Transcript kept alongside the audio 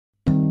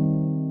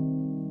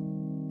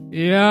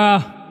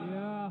Yeah.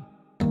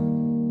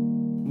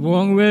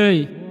 Wrong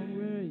way.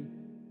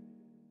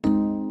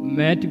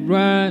 Mety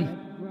brand.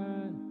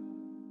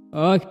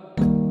 Ok.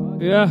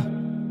 Yeah.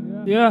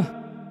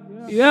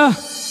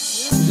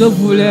 Je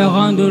voulais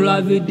rendre la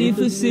vie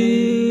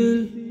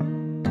difficile.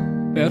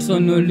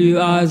 Personne ne lui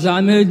a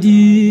jamais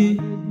dit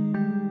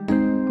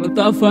que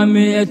ta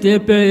famille était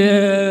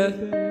payée.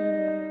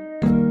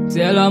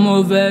 C'est la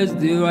mauvaise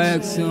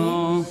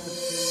direction.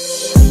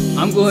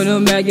 I'm gonna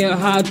make it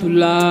hard to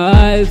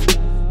life.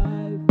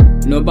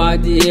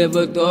 Nobody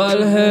ever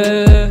told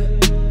her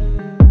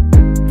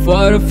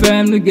for the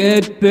family to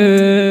get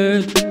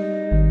paid.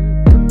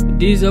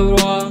 This is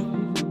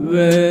wrong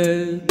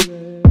way.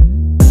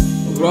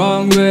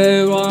 Wrong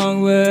way,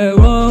 wrong way,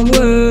 wrong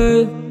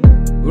way.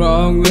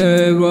 Wrong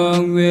way,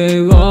 wrong way,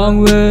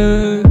 wrong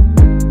way.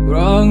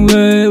 Wrong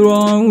way,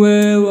 wrong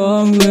way,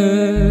 wrong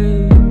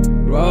way.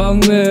 Wrong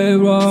way,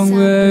 wrong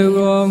way,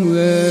 wrong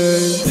way.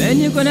 When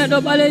you connect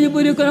up, all you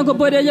put it on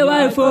put your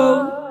wife.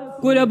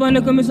 Could have been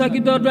the commissioner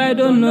qui t'aurait, I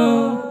don't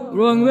know.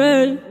 Wrong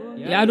way.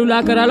 Ya do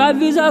la cara la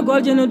visa,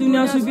 God, je ne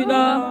dunia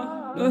subida.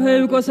 No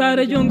heavy cause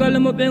I jungle,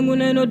 mo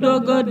penguin, no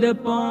dog, God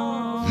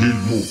depend.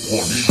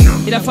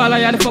 Il a fallu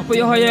ya de papa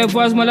yo hoye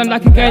voice mo la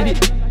kadi.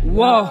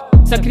 Wow,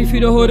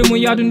 sacrifice de hore mo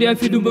yadu ndel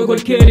fi dum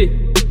begol keri.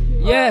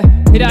 Yeah,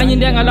 ida anyi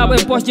ndenga la boy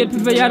post jet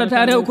privé yada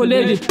ta rew ko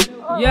ledi.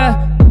 Yeah,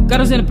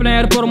 karasen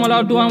plein pour mo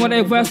la douan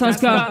wona voice sans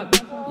car.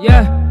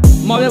 Yeah,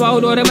 mo be bawo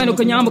do remeno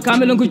ko nyamba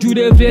kamel ko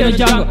juude vrai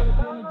jang.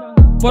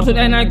 Porto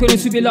day nay ko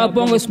subi la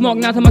bongo smoke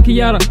nata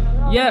makiyara.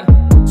 Yeah,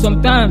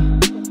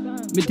 sometimes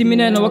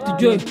mitimine na waktu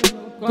joy.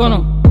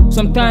 Kono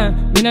sometimes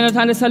minana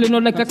tande salu no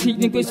la kaksi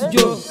ni ko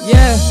studio.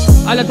 Yeah,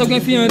 ala to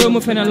gen fi un romo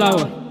fena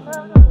lawa.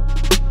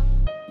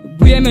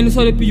 Buye men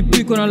so le pi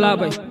kono la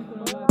bay.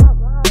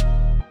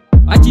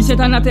 Aci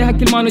setana te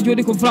hakilma no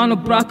jodi ko frano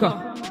braka.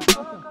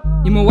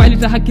 Imo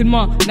walita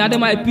hakilma na de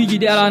my piji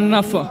de ala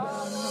nafa.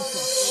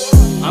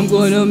 I'm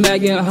gonna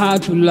make it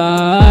hard to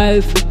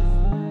life.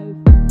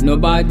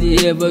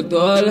 Nobody ever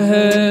told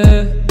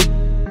her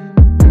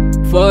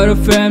for a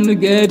family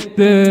to get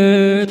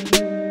paid.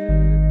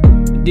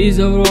 This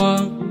is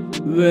wrong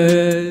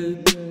way.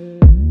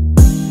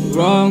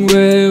 Wrong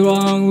way,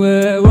 wrong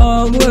way,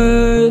 wrong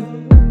way.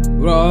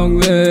 Wrong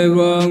way,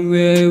 wrong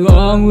way,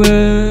 wrong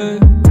way.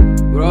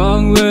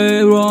 Wrong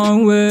way,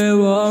 wrong way,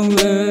 wrong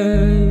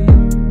way.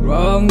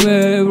 Wrong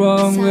way,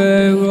 wrong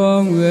way,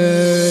 wrong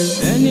way.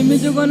 Any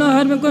music gonna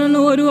hurt me, gonna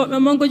know what you want. My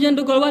mom go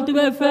gentle, go what to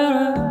be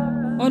fair.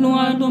 On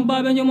one don't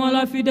buy when you want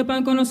la fille de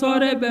pan qu'on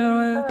saurait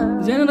beurre.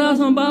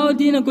 Génération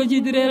baudine que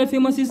j'y dirais le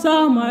film aussi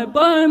ça. My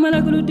boy, man,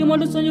 I could do more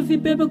than you feel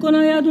paper qu'on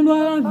a y'a d'une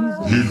la vie.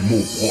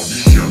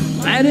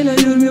 I didn't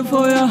use me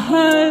for your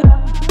high.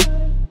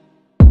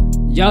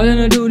 Y'all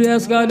didn't do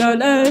this, God, that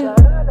day.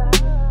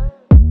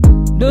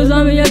 Those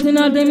are me yet in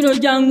a day, no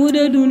jang with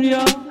the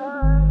dunya.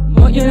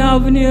 What you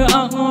have in here,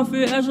 I'm on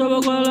fear, I shall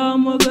go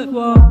along with it.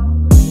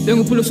 Then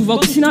we pull us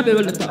over, see not be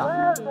able to talk.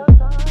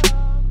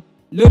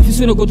 Le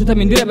fils no go to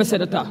tamin dire bese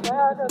data.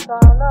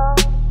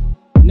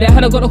 Ne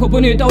hala go ko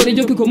boni taw de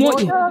jokki ko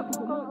moji.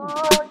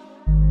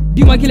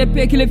 Dis-moi qu'il est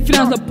payé, qu'il est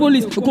finance la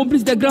police, le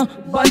complice des grands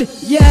bandits.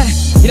 Yeah,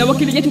 il a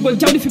wakili yetu gol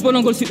jawdi fi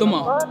bonongol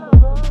sitoma.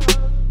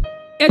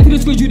 Et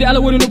risque que jude ala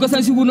woni no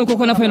gasan si wurno ko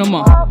ko na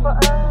fenoma.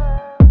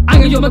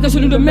 Anga yo baka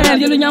sunu de mer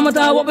yelo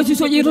nyamata wobe ci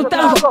soji to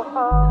tako.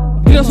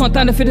 Ils sont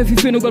en de faire fi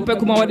fenogol pe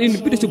ko ma wadi ni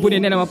pide ci boni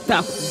nena ma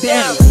tako.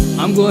 Damn,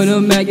 I'm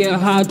gonna make it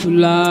hard to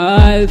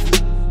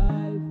life.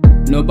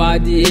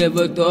 Nobody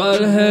ever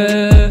told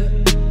her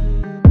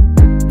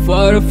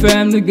for a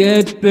family to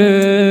get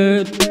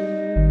paid.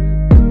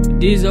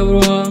 This is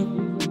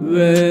wrong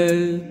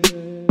way.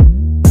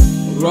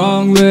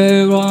 Wrong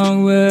way,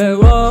 wrong way,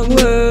 wrong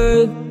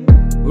way.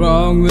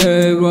 Wrong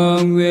way,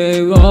 wrong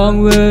way,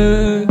 wrong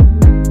way.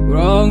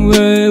 Wrong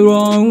way,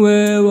 wrong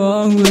way,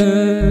 wrong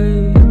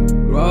way.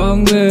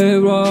 Wrong way,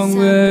 wrong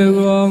way,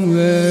 wrong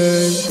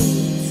way.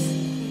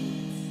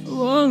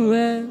 Wrong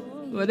way.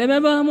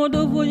 Remember how much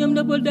of you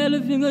double dollar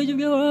finger you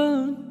get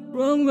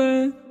wrong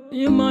way.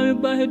 Your mommy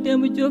buy her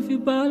damn with your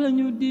feet and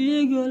you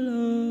dig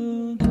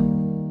alone.